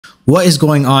What is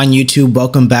going on, YouTube?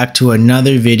 Welcome back to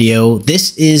another video.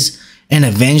 This is an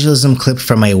evangelism clip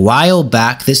from a while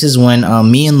back. This is when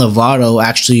me and Lovato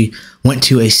actually went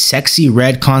to a Sexy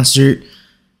Red concert.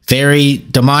 Very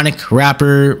demonic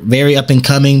rapper, very up and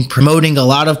coming, promoting a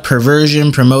lot of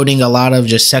perversion, promoting a lot of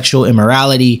just sexual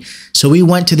immorality. So we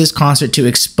went to this concert to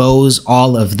expose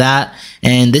all of that.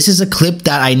 And this is a clip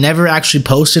that I never actually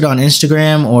posted on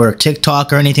Instagram or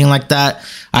TikTok or anything like that.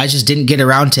 I just didn't get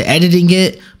around to editing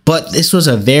it. But this was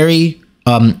a very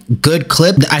good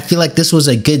clip. I feel like this was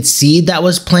a good seed that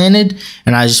was planted,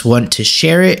 and I just want to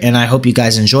share it, and I hope you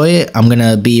guys enjoy it. I'm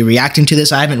gonna be reacting to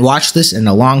this. I haven't watched this in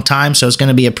a long time, so it's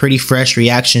gonna be a pretty fresh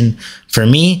reaction for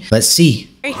me. Let's see.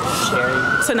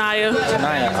 Tanaya.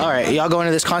 All right, y'all going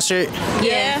to this concert?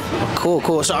 Yeah.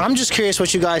 Cool. So I'm just curious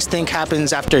what you guys think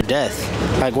happens after death.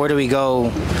 Like, where do we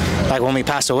go, like, when we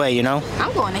pass away, you know?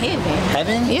 I'm going to heaven.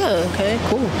 Heaven? Yeah. Okay,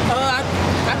 cool.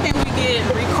 I think we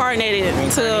get reincarnated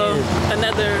to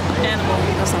another animal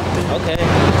or something.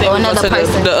 Okay. Or another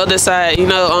person. The other side, you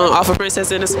know, off of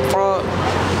Princess and the Frog.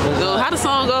 How the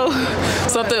song go?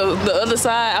 Something, the other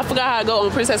side. I forgot how it go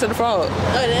on Princess and the Frog.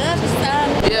 Oh, the other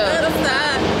side. Yeah. The other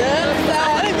side. The other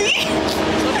side.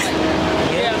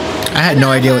 I had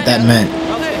no idea what that meant.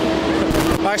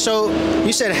 Okay. All right, so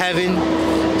you said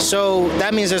heaven. So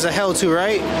that means there's a hell too,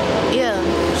 right? Yeah.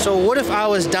 So what if I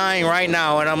was dying right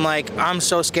now and I'm like, I'm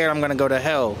so scared I'm gonna go to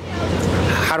hell?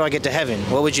 How do I get to heaven?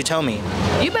 What would you tell me?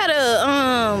 You better,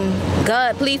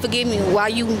 God, please forgive me while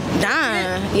you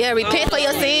dying. Yeah, repent for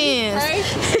your sins.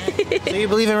 Do you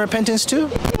believe in repentance too?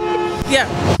 Yeah.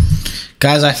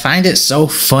 Guys, I find it so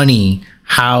funny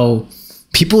how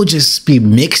people just be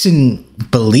mixing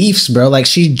beliefs, bro. Like,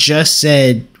 she just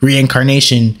said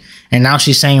reincarnation and now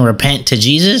she's saying repent to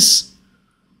Jesus.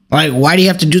 Like, why do you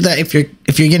have to do that if you're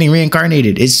getting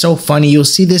reincarnated? It's so funny. You'll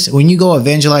see this when you go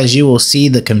evangelize. You will see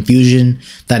the confusion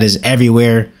that is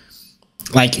everywhere.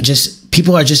 Like, just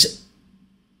people are just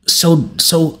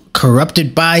so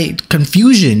corrupted by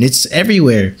confusion. It's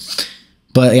everywhere.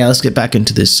 But yeah, let's get back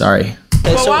into this. Sorry.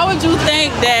 But why would you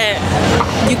think that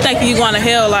you're going to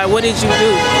hell? Like, what did you do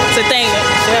to think?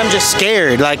 I'm just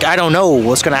scared. Like, I don't know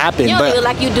what's gonna happen. You don't even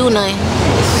like you do nothing.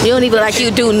 You don't even like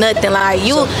you do nothing. Like,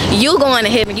 you going to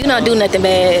heaven. You don't do nothing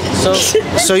bad.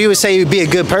 So you would say you'd be a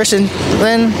good person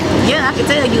then? Yeah, I can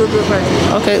tell you a good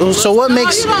person. Okay. Well, so what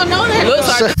makes? You don't know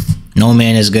that. No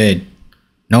man is good.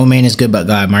 No man is good but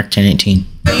God. Mark 10:18.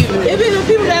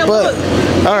 But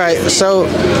all right,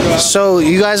 so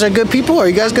you guys are good people? Are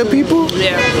you guys good people?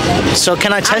 Yeah. So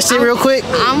can I test it real quick?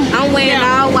 I'm wearing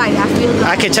all white. I feel like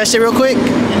I can test it real quick.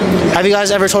 Have you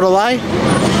guys ever told a lie?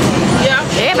 Yeah.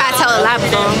 everybody tell a lie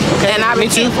before, and I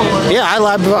repent for it. Yeah, I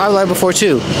lied before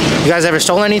too. You guys ever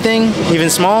stole anything, even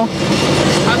small?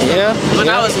 Yeah. When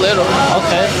I was little.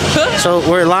 Okay. So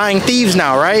we're lying thieves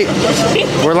now, right?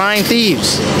 We're lying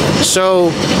thieves.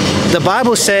 So the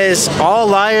Bible says all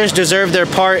liars deserve their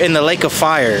part in the lake of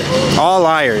fire. All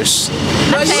liars.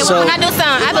 So when I do something,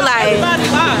 I be like,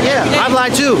 yeah, I've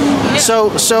lied too.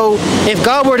 So if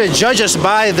God were to judge us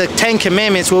by the 10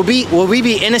 Commandments, will we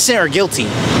be innocent or guilty?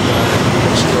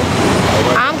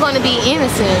 I'm going to be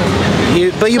innocent.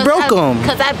 But you broke them.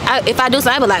 Because if I do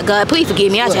something, I be like, God, please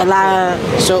forgive me. I just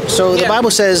lied. So the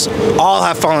Bible says all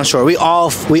have fallen short. We all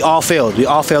failed. We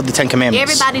all failed the 10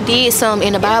 Commandments. Everybody did something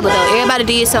in the Bible, though. Everybody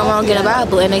did something wrong in the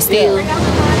Bible, and they still.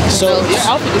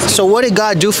 So what did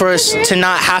God do for us to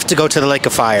not have to go to the lake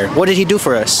of fire? What did he do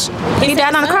for us? He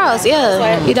died on the cross,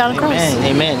 yeah. He died on the cross.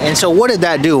 Amen. And so what did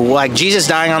that do? Like Jesus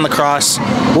dying on the cross,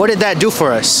 what did that do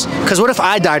for us? Because what if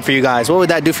I died for you guys? What would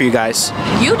that do for you guys?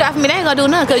 You died for me, they ain't gonna do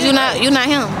nothing because you're not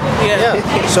him.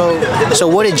 Yeah. So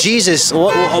what did Jesus,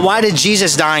 why did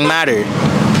Jesus dying matter?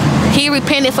 He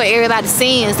repented for everybody's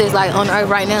sins that's like on earth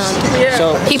right now. Yeah.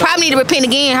 So he probably need to repent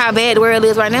again how bad the world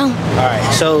is right now. All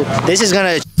right. So this is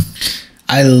gonna.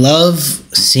 I love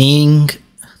seeing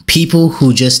people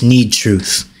who just need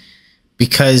truth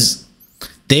because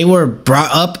they were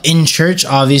brought up in church,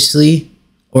 obviously,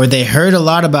 or they heard a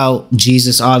lot about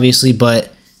Jesus, obviously,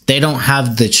 but they don't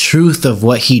have the truth of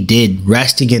what he did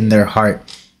resting in their heart.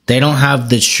 They don't have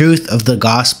the truth of the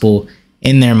gospel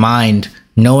in their mind,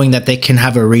 knowing that they can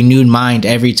have a renewed mind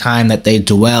every time that they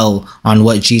dwell on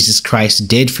what Jesus Christ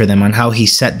did for them, on how he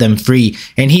set them free.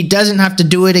 And he doesn't have to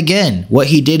do it again. What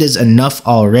he did is enough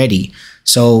already.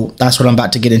 So that's what I'm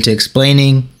about to get into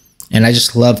explaining. And I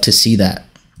just love to see that.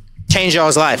 change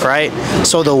y'all's life, right?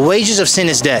 So the wages of sin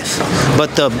is death,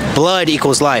 but the blood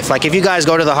equals life. Like if you guys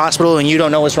go to the hospital and you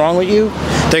don't know what's wrong with you,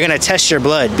 they're gonna test your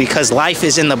blood because life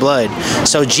is in the blood.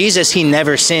 So Jesus, he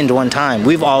never sinned one time.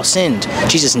 We've all sinned.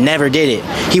 Jesus never did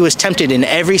it. He was tempted in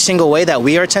every single way that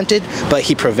we are tempted, but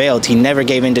he prevailed. He never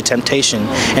gave in to temptation.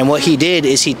 And what he did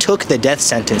is he took the death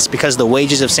sentence because the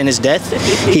wages of sin is death.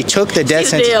 He took the death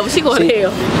sentence. Damn, she going to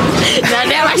hell.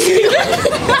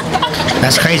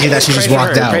 That's crazy that she just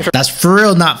walked out. That's for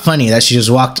real not funny that she just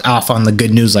walked off on the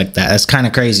good news like that. That's kind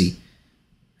of crazy.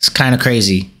 It's kind of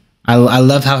crazy. I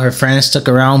love how her friends stuck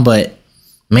around, but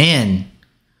man,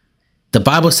 the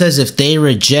Bible says if they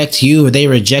reject you or they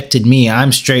rejected me,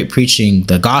 I'm straight preaching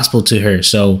the gospel to her.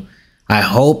 So I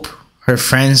hope her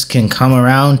friends can come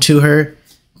around to her,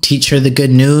 teach her the good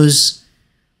news.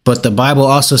 But the Bible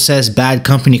also says bad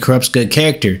company corrupts good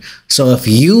character. So if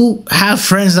you have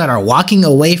friends that are walking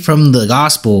away from the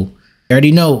gospel, you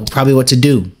already know probably what to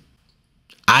do.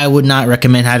 I would not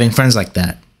recommend having friends like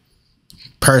that.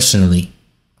 Personally,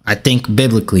 I think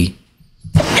biblically.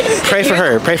 Pray for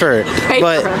her. Pray for her.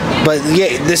 But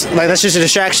yeah, that's just a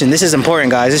distraction. This is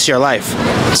important, guys. This is your life.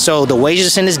 So the wages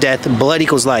of sin is death. Blood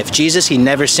equals life. Jesus, he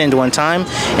never sinned one time.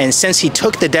 And since he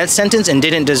took the death sentence and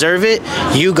didn't deserve it,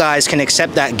 you guys can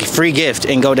accept that free gift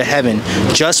and go to heaven.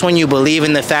 Just when you believe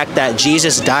in the fact that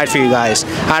Jesus died for you guys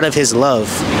out of his love.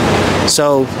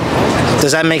 So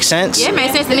does that make sense? Yeah, it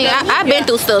makes sense to me. I've been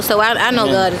through stuff, so I know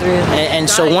God is real. And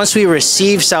so once we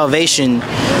receive salvation,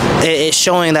 it's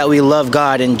showing that we love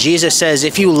God. And Jesus says,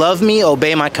 if you love me,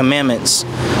 obey my commandments.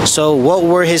 So what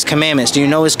were his commandments? Do you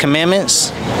know his commandments?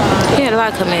 He had a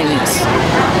lot of commandments.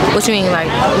 What you mean, like?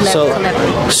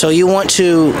 So you want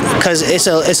to, because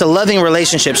it's a loving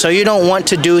relationship. So you don't want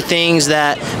to do things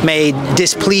that may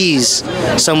displease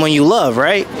someone you love,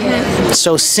 right? Yeah.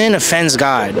 So sin offends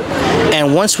God.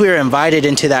 And once we are invited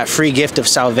into that free gift of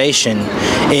salvation,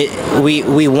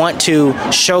 we want to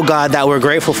show God that we're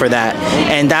grateful for that.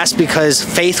 And that's because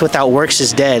faith without works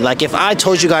is dead. Like if I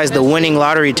told you guys the winning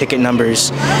lottery ticket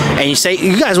numbers, and you say,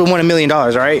 you guys would win $1 million,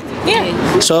 right?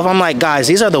 Yeah. So if I'm like, guys,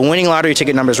 these are the winning lottery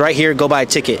ticket numbers right here, go buy a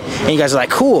ticket. And you guys are like,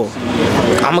 cool,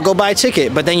 I'm gonna go buy a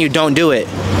ticket, but then you don't do it.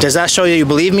 Does that show you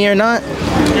believe me or not?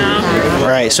 No.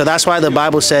 Right, so that's why the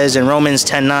Bible says in Romans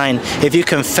 10:9, if you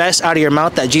confess out of your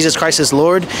mouth that Jesus Christ is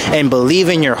Lord and believe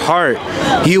in your heart,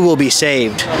 you will be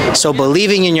saved. So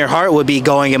believing in your heart would be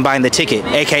going and buying the ticket,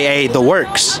 aka the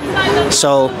works.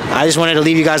 So I just wanted to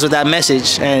leave you guys with that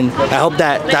message, and I hope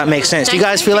that makes sense. Do you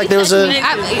guys feel like there was a...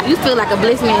 You feel like a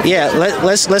bliss man. Yeah,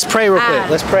 let's pray real quick.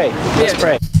 Let's pray. Let's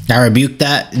pray. I rebuke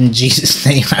that in Jesus'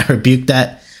 name. I rebuke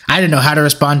that. I didn't know how to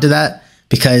respond to that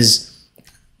because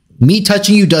me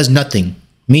touching you does nothing.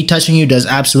 Me touching you does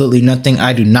absolutely nothing.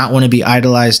 I do not want to be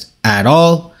idolized at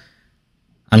all.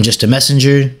 I'm just a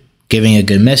messenger, giving a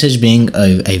good message, being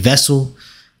a vessel.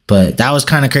 But that was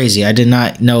kind of crazy. I did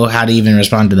not know how to even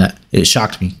respond to that. It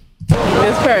shocked me.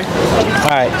 Let's pray. All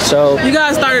right, so You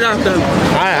guys started off though. all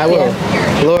right, I will.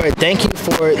 Lord, thank you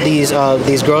for these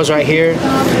girls right here.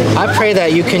 I pray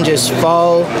that you can just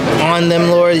fall on them,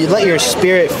 Lord. Let your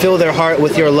spirit fill their heart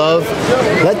with your love.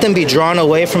 Let them be drawn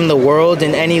away from the world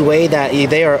in any way that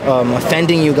they are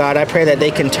offending you, God. I pray that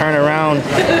they can turn around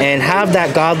and have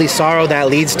that godly sorrow that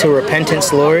leads to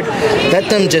repentance, Lord. Let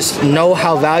them just know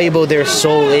how valuable their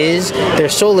soul is. Their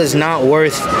soul is not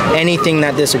worth anything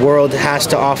that this world has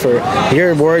to offer.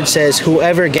 Your word says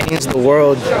whoever gains the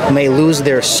world may lose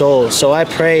their soul. So I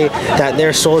pray that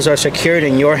their souls are secured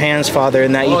in your hands, Father,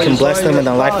 and that you can bless them with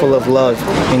a life full of love.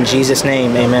 In Jesus'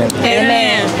 name, amen.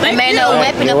 Amen. Amen. No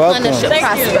weapon upon us shall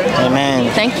prosper.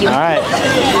 Amen. Thank you. All right.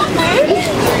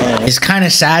 It's kind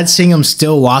of sad seeing them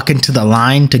still walking to the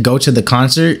line to go to the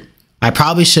concert. I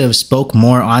probably should have spoke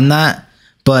more on that,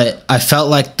 but I felt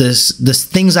like this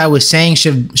things I was saying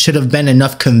should have been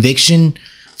enough conviction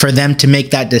for them to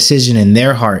make that decision in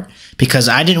their heart, because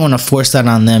I didn't want to force that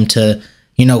on them to,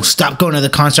 stop going to the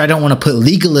concert. I don't want to put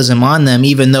legalism on them,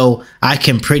 even though I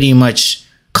can pretty much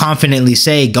confidently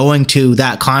say going to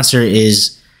that concert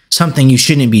is something you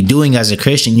shouldn't be doing as a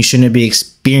Christian. You shouldn't be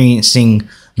experiencing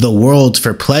the world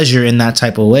for pleasure in that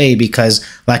type of way, because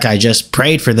like I just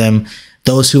prayed for them,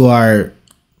 those who are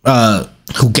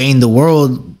who gain the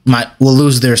world will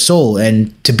lose their soul,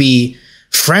 and to be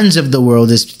friends of the world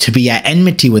is to be at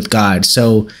enmity with God.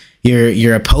 So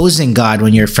you're opposing God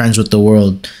when you're friends with the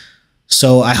world.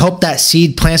 So I hope that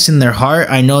seed plants in their heart.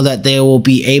 I know that they will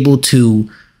be able to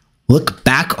look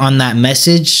back on that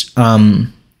message.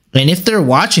 And if they're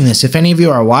watching this, if any of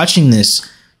you are watching this,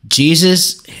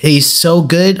 Jesus, he's so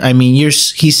good. I mean,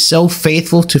 he's so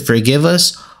faithful to forgive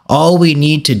us All we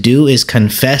need to do is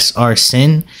confess our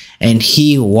sin, and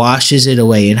he washes it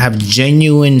away, and have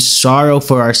genuine sorrow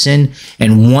for our sin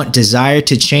and want desire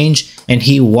to change, and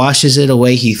he washes it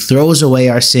away. He throws away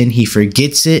our sin. He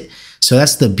forgets it. So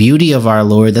that's the beauty of our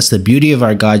Lord. That's the beauty of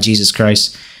our God, Jesus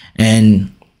Christ.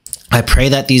 And I pray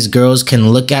that these girls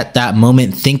can look at that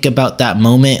moment, think about that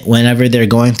moment whenever they're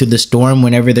going through the storm,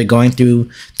 whenever they're going through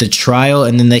the trial,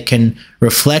 and then they can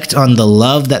reflect on the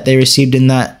love that they received in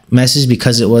that message,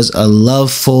 because it was a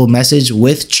loveful message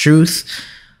with truth.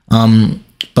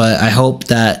 But I hope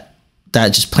that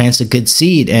just plants a good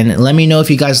seed. And let me know if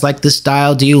you guys like this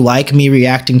style. Do you like me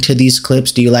reacting to these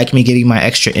clips? Do you like me giving my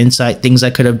extra insight, things I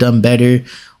could have done better,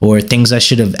 or things I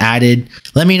should have added?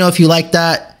 Let me know if you like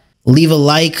that. Leave a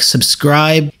like,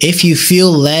 subscribe. If you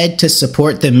feel led to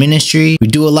support the ministry, we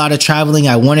do a lot of traveling.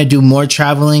 I want to do more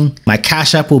traveling. My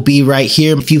Cash App will be right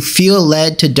here. If you feel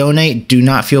led to donate, do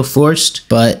not feel forced.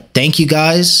 But thank you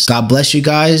guys. God bless you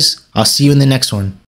guys. I'll see you in the next one.